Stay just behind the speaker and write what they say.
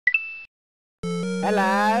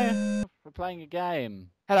Hello! We're playing a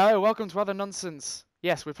game. Hello, welcome to Other Nonsense.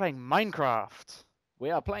 Yes, we're playing Minecraft.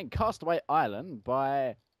 We are playing Castaway Island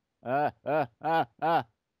by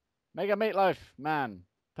Meggameatloaf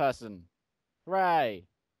person. Hooray!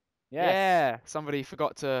 Yes. Yeah, somebody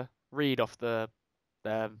forgot to read off the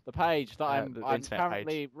The page that I'm internet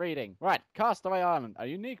currently reading. Right, Castaway Island, a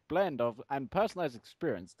unique blend of and personalized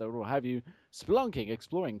experience that will have you spelunking,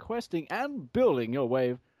 exploring, questing, and building your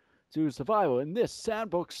way to survival in this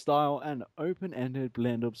sandbox style and open-ended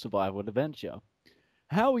blend of survival and adventure.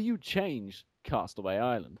 How will you change Castaway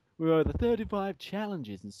Island? With over 35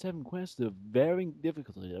 challenges and 7 quests of varying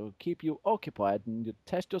difficulty that will keep you occupied and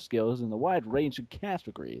test your skills in a wide range of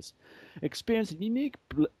categories. Experience a unique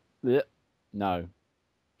no.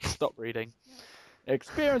 Stop reading.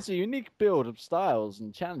 Experience a unique build of styles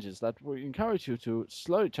and challenges that will encourage you to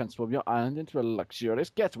slowly transform your island into a luxurious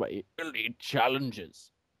getaway. Elite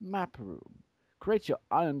challenges. Map room. Create your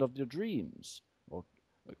island of your dreams.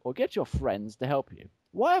 Or get your friends to help you.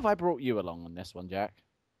 Why have I brought you along on this one, Jack?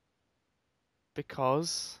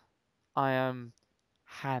 Because I am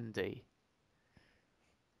handy.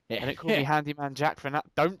 And it called me Handyman Jack for that.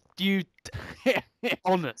 Don't you...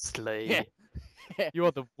 Honestly.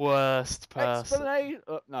 You're the worst person.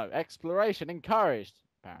 Exploration encouraged,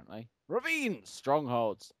 apparently. Ravines,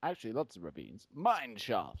 strongholds. Actually, lots of ravines. Mine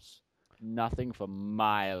shafts. Nothing for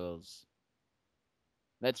miles.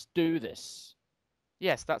 Let's do this.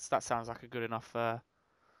 Yes, that sounds like a good enough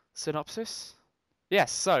synopsis.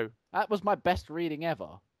 Yes, so... That was my best reading ever.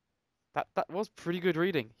 That was pretty good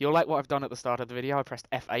reading. You'll like what I've done at the start of the video. I pressed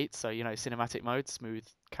F8, so, you know, cinematic mode, smooth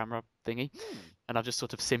camera thingy. And I've just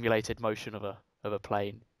sort of simulated motion of a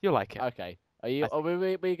plane. You'll like it. Okay. Are we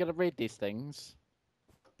going to read these things?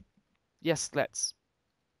 Yes, let's.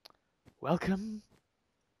 Welcome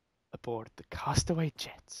aboard the Castaway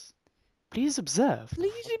Jets. Please observe.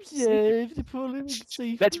 The following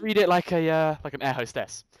safety. Let's read it like an air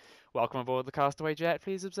hostess. Welcome aboard the Castaway Jet.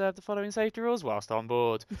 Please observe the following safety rules whilst on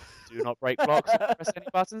board. Do not break blocks or press any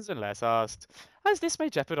buttons unless asked, as this may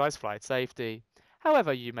jeopardize flight safety.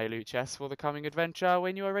 However, you may loot chests for the coming adventure.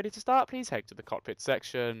 When you are ready to start, please head to the cockpit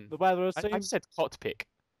section. The weather I said cockpit.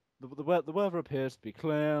 The weather appears to be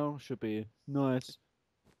clear. Should be nice.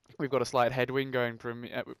 We've got a slight headwind going from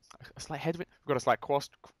a slight headwind. We've got a slight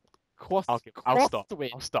I'll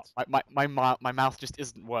stop. My mouth just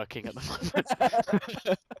isn't working at the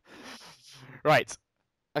moment. Right.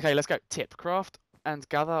 Okay, let's go. Tip: craft and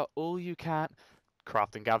gather all you can.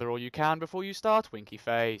 Craft and gather all you can before you start. Winky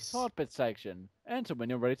face. Cockpit section. Enter when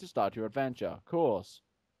you're ready to start your adventure. Course.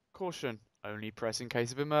 Caution: only press in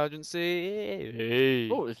case of emergency.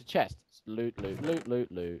 Oh, there's a chest. Loot.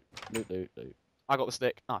 I got the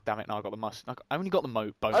stick. Oh, damn it! No, I got the mus. I only got the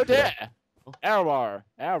boat. Oh dear! Oh. Error.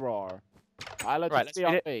 Pilot right, let's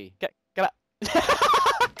read it. Get out.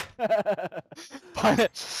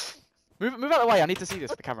 Pilot, move out of the way. I need to see this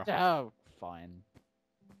for the camera. Oh, fine.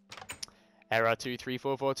 Error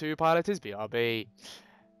 23442. Pilot is BRB.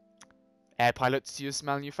 Air pilots use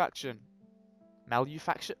malfunction.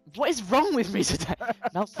 What is wrong with me today?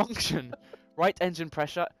 Malfunction. Right engine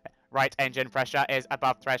pressure is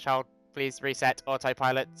above threshold. Please reset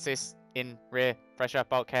autopilot. Sys in rear pressure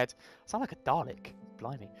bulkhead. I sound like a Dalek.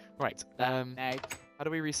 Blimey. Right. How do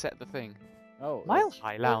we reset the thing? Oh. Mile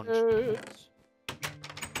High Lounge.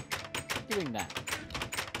 Doing that.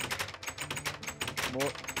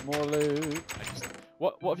 More loot.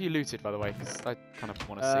 What have you looted, by the way? Because I kind of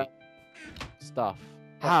want to see stuff.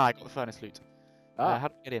 Ah, I got the furnace loot. How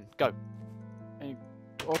do we get in? Go.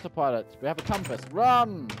 Autopilot. We have a compass.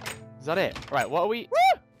 Run. Is that it? Right. What are we?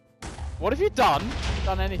 Woo! What have you done?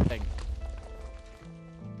 Done anything?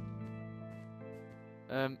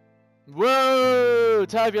 Whoa!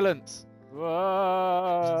 Turbulence.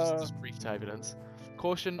 Whoa! Just brief turbulence.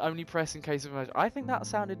 Caution: only press in case of emergency. I think that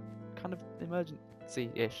sounded kind of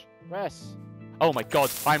emergency-ish. Press. Oh my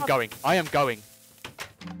god! I am going.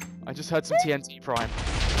 I just heard some TNT prime.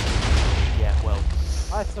 Yeah, well.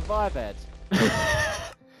 I survived it.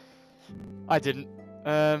 I didn't.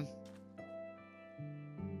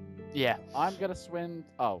 Yeah. I'm gonna swim.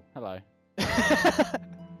 Oh, hello.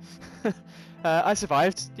 I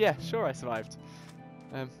survived. Yeah, sure, I survived.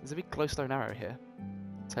 There's a big glowstone arrow here,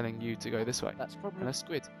 telling you to go this way. That's probably and a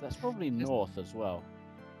squid. That's probably north as well.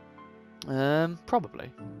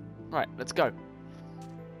 Probably. Right, let's go.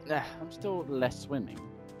 I'm still less swimming.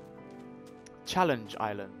 Challenge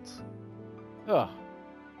Island. Ugh.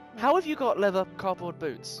 How have you got leather cardboard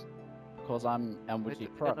boots? Because I'm MWG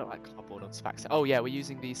Pro. Not like cardboard on Sphax. Oh yeah, we're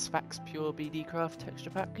using the Sphax Pure BD Craft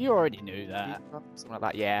texture pack. You already knew that. Something like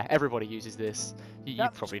that. Yeah, everybody uses this. You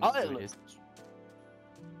probably know what it is.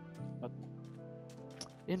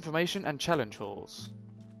 Information and challenge halls.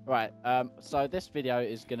 Right. So this video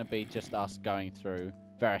is going to be just us going through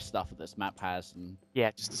various stuff that this map has, and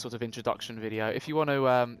Yeah, just a sort of introduction video. If you want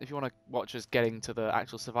to watch us getting to the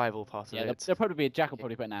actual survival part of yeah, it. there'll probably be Jack will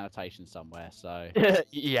probably put an annotation somewhere. So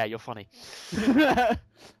Yeah, you're funny.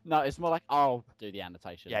 no, it's more like I'll do the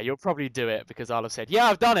annotation. Yeah, you'll probably do it because I'll have said, yeah,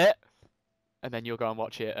 I've done it, and then you'll go and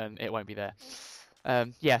watch it and it won't be there.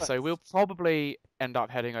 Yeah, so we'll probably end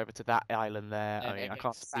up heading over to that island there. I mean, I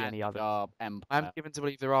can't see any others. I'm given to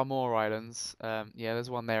believe there are more islands. Yeah,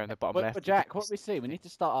 there's one there in the bottom left. But Jack, what we see, we need to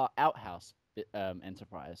start our outhouse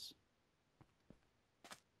enterprise.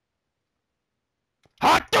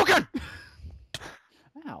 Hadouken!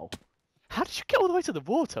 Ow. How did you get all the way to the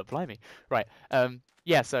water? Blimey. Right.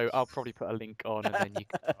 Yeah, so I'll probably put a link on and then you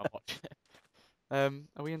can go and watch it.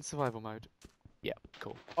 Are we in survival mode? Yeah,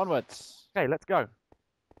 cool. Onwards. Okay, let's go.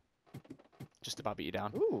 Just about beat you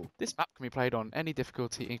down. Ooh. This map can be played on any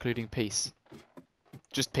difficulty, including peace.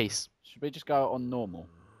 Just peace. Should we just go on normal?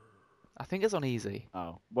 I think it's on easy.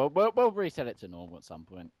 Oh, well, we'll reset it to normal at some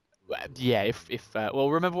point. Yeah, well,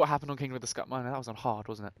 remember what happened on Kingdom of the Sky? That was on hard,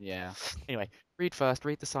 wasn't it? Yeah. Anyway, read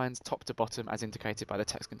the signs top to bottom as indicated by the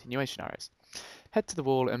text continuation arrows. Head to the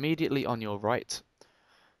wall immediately on your right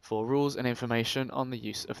for rules and information on the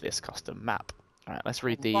use of this custom map. Alright, let's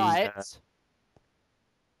read the... Right.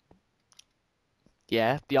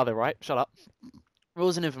 Yeah, the other right. Shut up.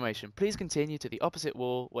 Rules and information. Please continue to the opposite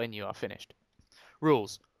wall when you are finished.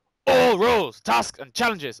 Rules. All rules, tasks, and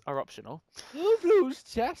challenges are optional. All rules,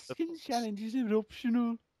 tasks, and challenges are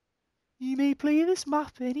optional. You may play this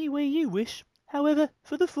map any way you wish. However,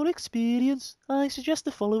 for the full experience, I suggest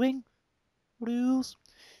the following. Rules.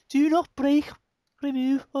 Do not break,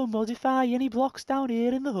 remove, or modify any blocks down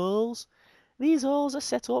here in the halls. These halls are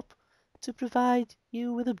set up to provide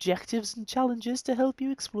you with objectives and challenges to help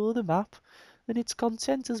you explore the map and its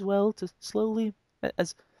content as well to slowly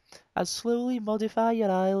modify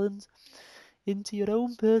your island into your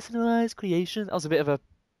own personalised creation. That was a bit of a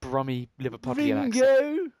Brummy Liverpudlian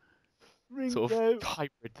accent. Ringo. Sort of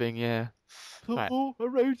hybrid thing, yeah. Right. I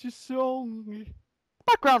wrote a song.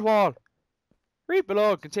 Background wall. Read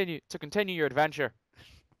below and continue your adventure.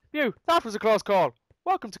 Phew, that was a close call.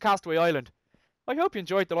 Welcome to Castaway Island. I hope you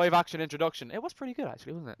enjoyed the live action introduction. It was pretty good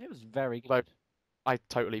actually, wasn't it? It was very good. Like, I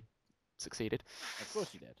totally succeeded. Of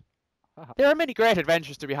course you did. There are many great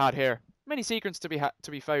adventures to be had here, many secrets to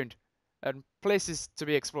be found, and places to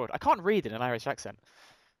be explored. I can't read in an Irish accent.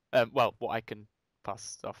 Well, what I can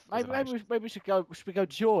pass off. Maybe we should go. Should we go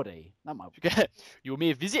Geordie? That might be good. You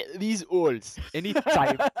may visit these halls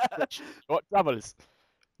anytime your travels.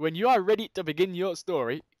 When you are ready to begin your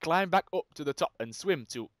story, climb back up to the top and swim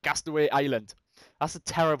to Castaway Island. That's a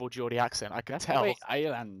terrible Geordie accent. I can tell. Castaway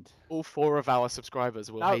Island. All 4 of our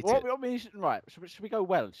subscribers will hate it. Right. Should we go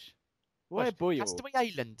Welsh? Castaway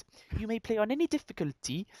Island. You may play on any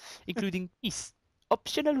difficulty, including peace.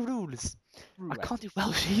 Optional rules. I can't do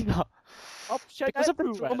Welsh either. Because of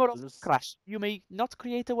the trauma of the crash, you may not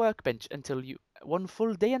create a workbench until one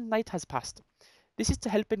full day and night has passed. This is to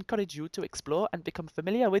help encourage you to explore and become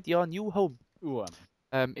familiar with your new home.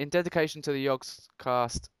 In dedication to the Yogs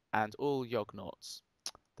cast and all Yognauts.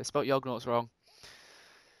 They spelt Yognauts wrong.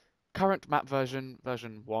 Current map version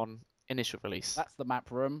 1, initial release. That's the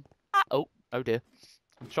map room. Oh dear.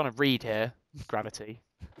 I'm trying to read here. Gravity.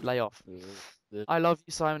 Lay off. I love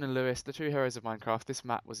you, Simon and Lewis, the true heroes of Minecraft. This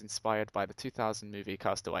map was inspired by the 2000 movie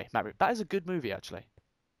Castaway. That is a good movie, actually.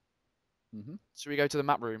 Should we go to the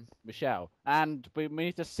map room? We shall. And we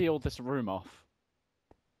need to seal this room off.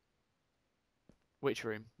 Which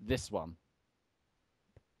room? This one.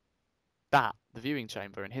 The viewing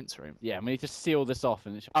chamber and hints room. Yeah, we need to seal this off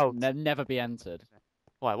and it should never be entered.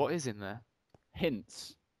 Why? What is in there?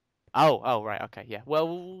 Hints. Oh, right, okay, yeah.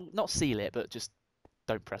 Well, not seal it, but just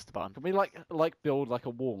don't press the button. Can we like build like a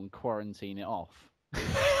wall and quarantine it off?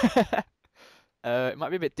 It might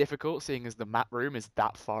be a bit difficult, seeing as the map room is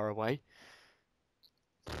that far away.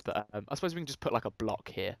 But I suppose we can just put like a block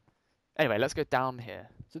here. Anyway, let's go down here.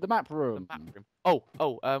 So the map room.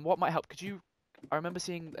 What might help? I remember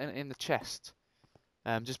seeing in the chest,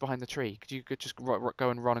 just behind the tree. Could you just go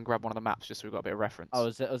and run and grab one of the maps, just so we've got a bit of reference?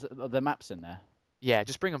 Oh, are there maps in there? Yeah,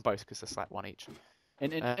 just bring them both, because there's like one each.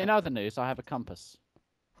 In other news, I have a compass.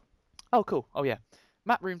 Oh, cool. Oh, yeah.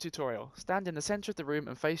 Map room tutorial. Stand in the center of the room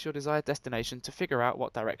and face your desired destination to figure out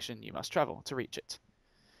what direction you must travel to reach it.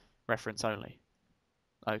 Reference only.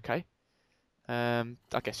 Okay. I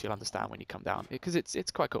guess you'll understand when you come down, because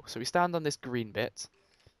it's quite cool. So we stand on this green bit.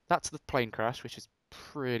 That's the plane crash, which is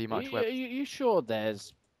pretty much where... You sure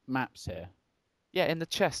there's maps here? Yeah, in the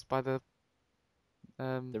chest by the...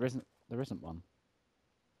 There isn't one.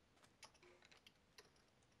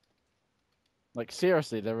 Like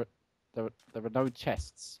seriously, there are no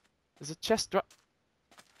chests. There's a chest.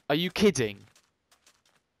 Are you kidding?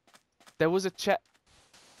 There was a chest.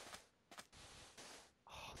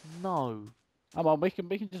 Oh, no. Come on, we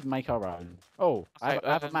can just make our own. Oh, Okay,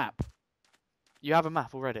 I have a map. You have a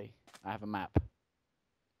map already. I have a map.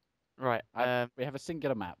 Right. We have a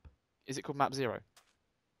singular map. Is it called Map 0?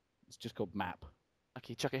 It's just called map.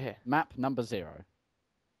 Okay, chuck it here. Map number 0.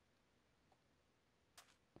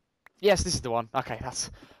 Yes, this is the one. Okay, that's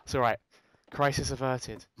all right. Crisis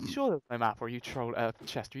averted. You sure there's no map, or are you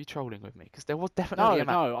chest? Are you trolling with me? Because there was definitely a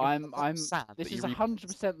map. No, I'm. Sad This is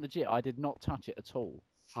 100% legit. I did not touch it at all.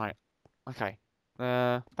 Right. Okay.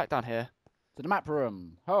 Back down here. To the map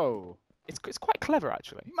room. Ho! It's quite clever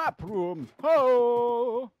actually. Map room.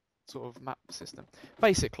 Ho! Sort of map system.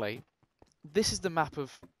 Basically, this is the map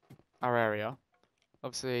of our area.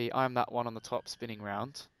 Obviously, I'm that one on the top spinning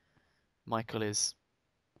round. Michael is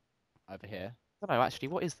Over here. I don't know actually.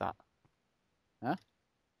 What is that? Huh?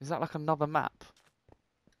 Is that like another map?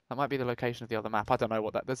 That might be the location of the other map. I don't know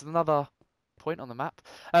what that. There's another point on the map.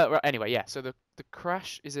 Right, anyway, yeah. So the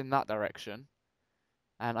crash is in that direction,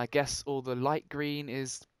 and I guess all the light green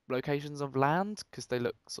is locations of land because they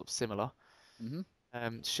look sort of similar. Mhm.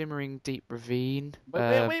 Shimmering deep ravine.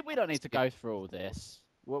 But we don't need to go through all this.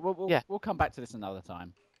 We'll come back to this another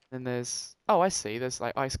time. Then there's I see. There's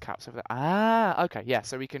like ice caps over there. Ah, okay, yeah.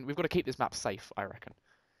 So we've got to keep this map safe, I reckon.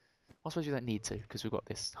 I suppose you don't need to because we've got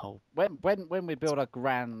this whole. When we build a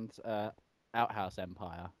grand outhouse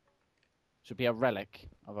empire, should be a relic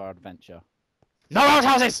of our adventure. No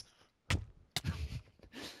outhouses.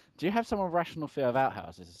 Do you have some irrational fear of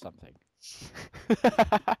outhouses or something?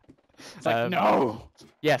 It's like no.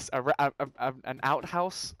 Yes, an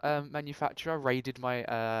outhouse manufacturer raided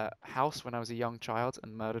my house when I was a young child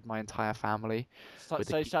and murdered my entire family. So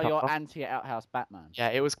you're anti-outhouse Batman. Yeah,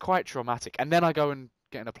 it was quite traumatic. And then I go and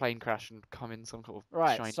get in a plane crash and come in some sort of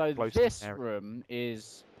right. So this area. room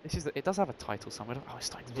is. It does have a title somewhere. Oh, it's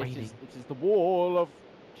starting raining. It is the wall of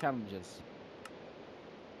challenges.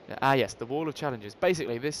 Yeah, yes, the wall of challenges.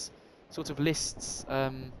 Basically, this sort of lists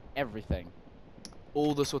everything,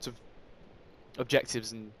 all the sort of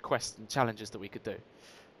objectives and quests and challenges that we could do.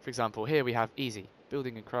 For example, here we have easy,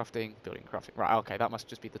 building and crafting. Right, okay, that must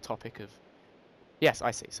just be the topic of. Yes,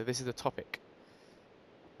 I see. So this is the topic.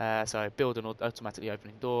 So build an automatically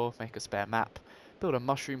opening door, make a spare map, build a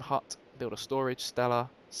mushroom hut, build a storage cellar.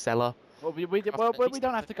 Well, we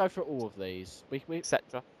don't have to go through all of these.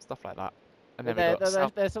 Etc. Stuff like that. And then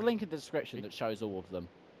there's a link in the description that shows all of them.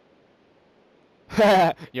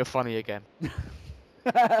 You're funny again.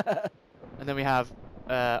 And then we have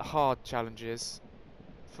hard challenges,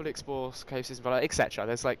 full explore cave system, etc.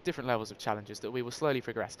 There's like different levels of challenges that we will slowly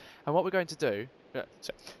progress. And what we're going to do,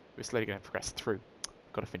 we're slowly going to progress through.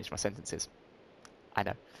 I've got to finish my sentences. I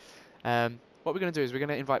know. What we're going to do is we're going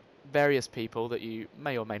to invite various people that you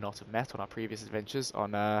may or may not have met on our previous adventures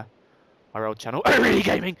on our old channel, Really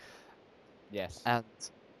Gaming. Yes. And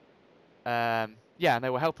yeah, and they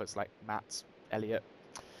will help us, like Matt, Elliot,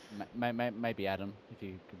 maybe Adam, if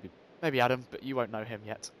you could be. Maybe Adam, but you won't know him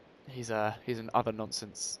yet. He's an Other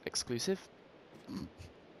Nonsense exclusive,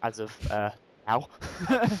 as of now.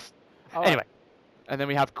 Anyway, and then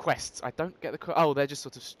we have quests. I don't get the they're just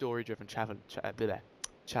sort of story-driven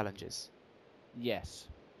challenges. Yes.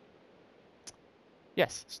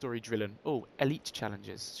 Yes, story drilling. Oh, elite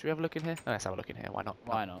challenges. Should we have a look in here? Oh, let's have a look in here. Why not?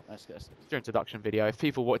 Why not? Let's go. It's your introduction video. If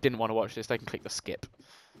people didn't want to watch this, they can click the skip,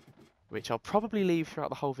 which I'll probably leave throughout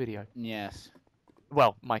the whole video. Yes.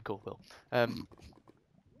 Well, Michael will.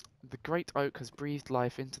 The great oak has breathed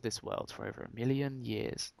life into this world for over 1 million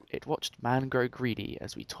years. It watched man grow greedy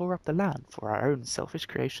as we tore up the land for our own selfish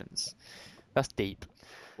creations. That's deep.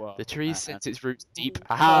 Whoa, the tree sends its roots deep.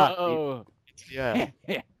 Aha! Whoa. Deep into the earth.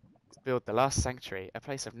 To build the last sanctuary, a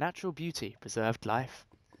place of natural beauty, preserved life,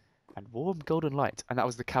 and warm golden light. And that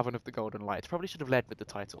was the Cavern of the Golden Light. Probably should have led with the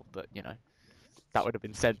title, but you know, that would have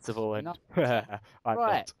been sensible. And I'm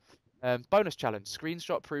not. Bonus challenge: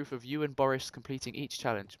 screenshot proof of you and Boris completing each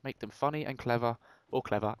challenge. Make them funny and clever,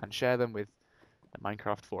 and share them with the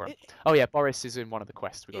Minecraft forum. Oh yeah, Boris is in one of the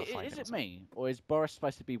quests. We got to find him. Is it me, or is Boris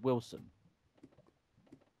supposed to be Wilson?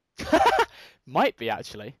 Might be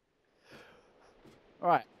actually. All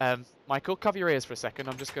right. Michael, cover your ears for a second.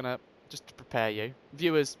 I'm just to prepare you.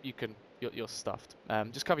 Viewers, you're stuffed.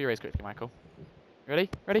 Just cover your ears quickly, Michael. Ready?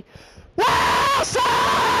 Wilson!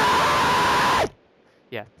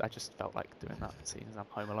 Yeah, I just felt like doing that, seeing as I'm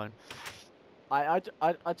home alone. I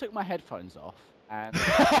took my headphones off, and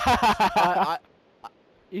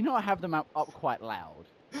you know I have them up quite loud.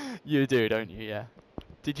 You do, don't you? Yeah.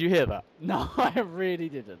 Did you hear that? No, I really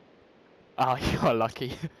didn't. Oh, you are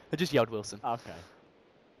lucky. I just yelled Wilson, Okay.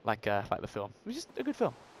 like the film, which is a good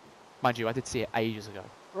film, mind you. I did see it ages ago.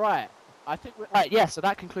 Right. I think we're. Right, yeah. So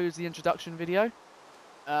that concludes the introduction video.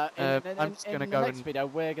 In I'm just gonna the go next and video,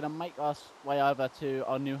 we're gonna make our way over to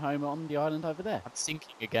our new home on the island over there. I'm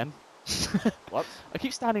sinking again. What? I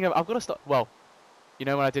keep standing up. I've got to stop. Well, you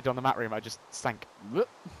know when I did on the map room, I just sank. Whoop.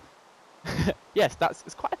 Yes, that's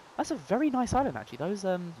a very nice island actually. It's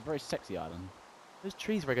a very sexy island. Those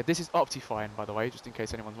trees are very good. This is Optifine, by the way, just in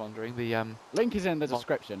case anyone's wondering. The Link is in the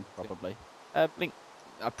description, probably. link.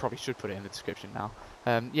 I probably should put it in the description now.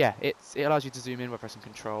 Yeah, it allows you to zoom in by pressing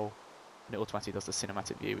Control, and it automatically does the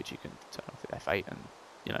cinematic view, which you can turn off with F8 and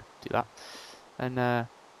do that. And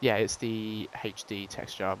yeah, it's the HD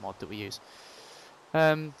texture mod that we use.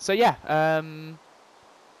 So yeah,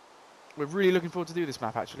 we're really looking forward to do this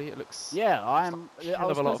map. Actually, it looks. Yeah, I was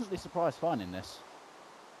of a lot pleasantly surprised finding this.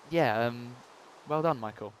 Yeah. Well done,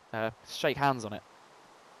 Michael. Shake hands on it.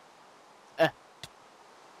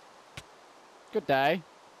 Good day.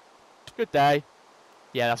 Good day.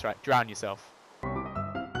 Yeah, that's right. Drown yourself.